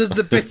 And then there's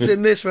the bits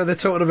in this where they're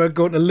talking about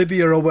going to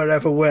Libya or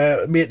wherever,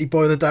 where Matey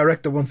Boy, the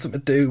director, wants them to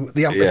do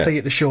the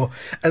amphitheatre show,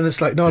 and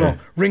it's like, no,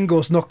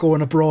 Ringo's not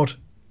going abroad.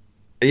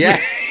 Yeah,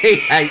 he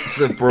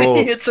hates abroad.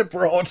 He hates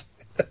abroad.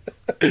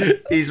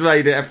 He's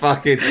made it a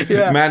fucking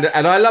man,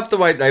 and I love the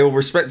way they all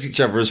respect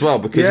each other as well,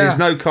 because there's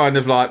no kind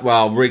of like,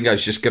 well,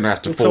 Ringo's just going to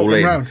have to fall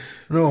in. Around.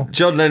 No,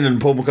 John Lennon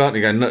and Paul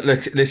McCartney going,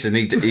 look, listen,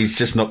 he's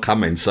just not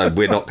coming, so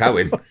we're not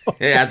going.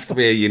 It has to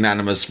be a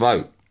unanimous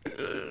vote.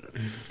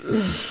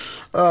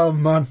 Oh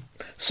man,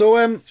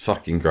 so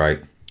fucking great.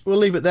 We'll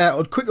leave it there.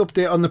 A quick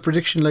update on the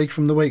prediction league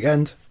from the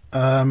weekend.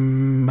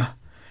 You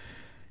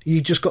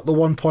just got the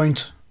 1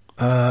 point.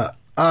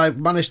 I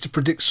managed to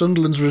predict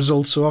Sunderland's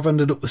results, so I've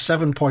ended up with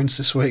 7 points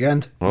this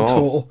weekend in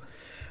total.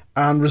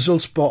 And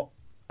ResultSpot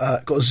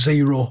got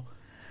 0.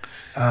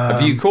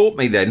 Have you caught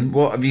me then?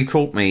 What have you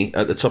caught me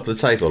at the top of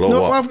the table,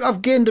 or what?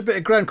 I've gained a bit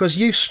of ground because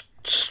you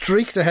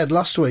streaked ahead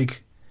last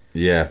week.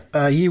 Yeah.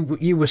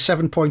 You were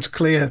 7 points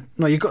clear.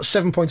 No, you got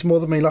 7 points more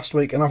than me last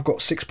week, and I've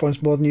got 6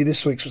 points more than you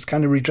this week, so it's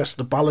kind of redressed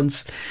the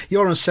balance.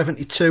 You're on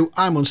 72,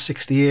 I'm on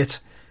 68.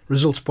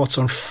 ResultSpot's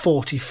on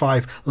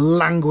 45,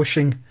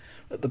 languishing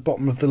at the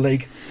bottom of the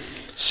league.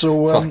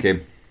 So fuck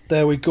him.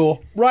 There we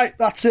go. Right,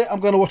 that's it. I'm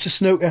going to watch a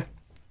snooker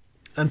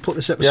and put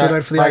this episode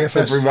out for the thanks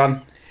IFS.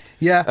 Everyone.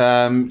 Yeah.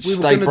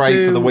 Stay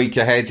brave for the week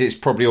ahead. It's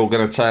probably all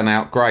going to turn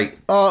out great.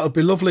 Oh, it'll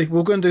be lovely.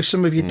 We're going to do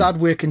some of your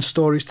dad waking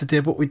stories today,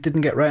 but we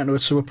didn't get right into it,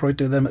 so we'll probably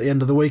do them at the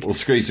end of the week. We'll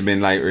squeeze them in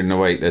later in the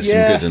week. There's some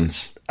good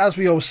ones. As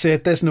we always say,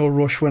 there's no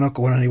rush. We're not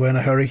going anywhere in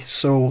a hurry.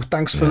 So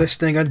thanks for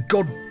listening, and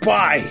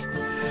goodbye.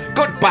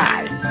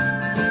 Goodbye.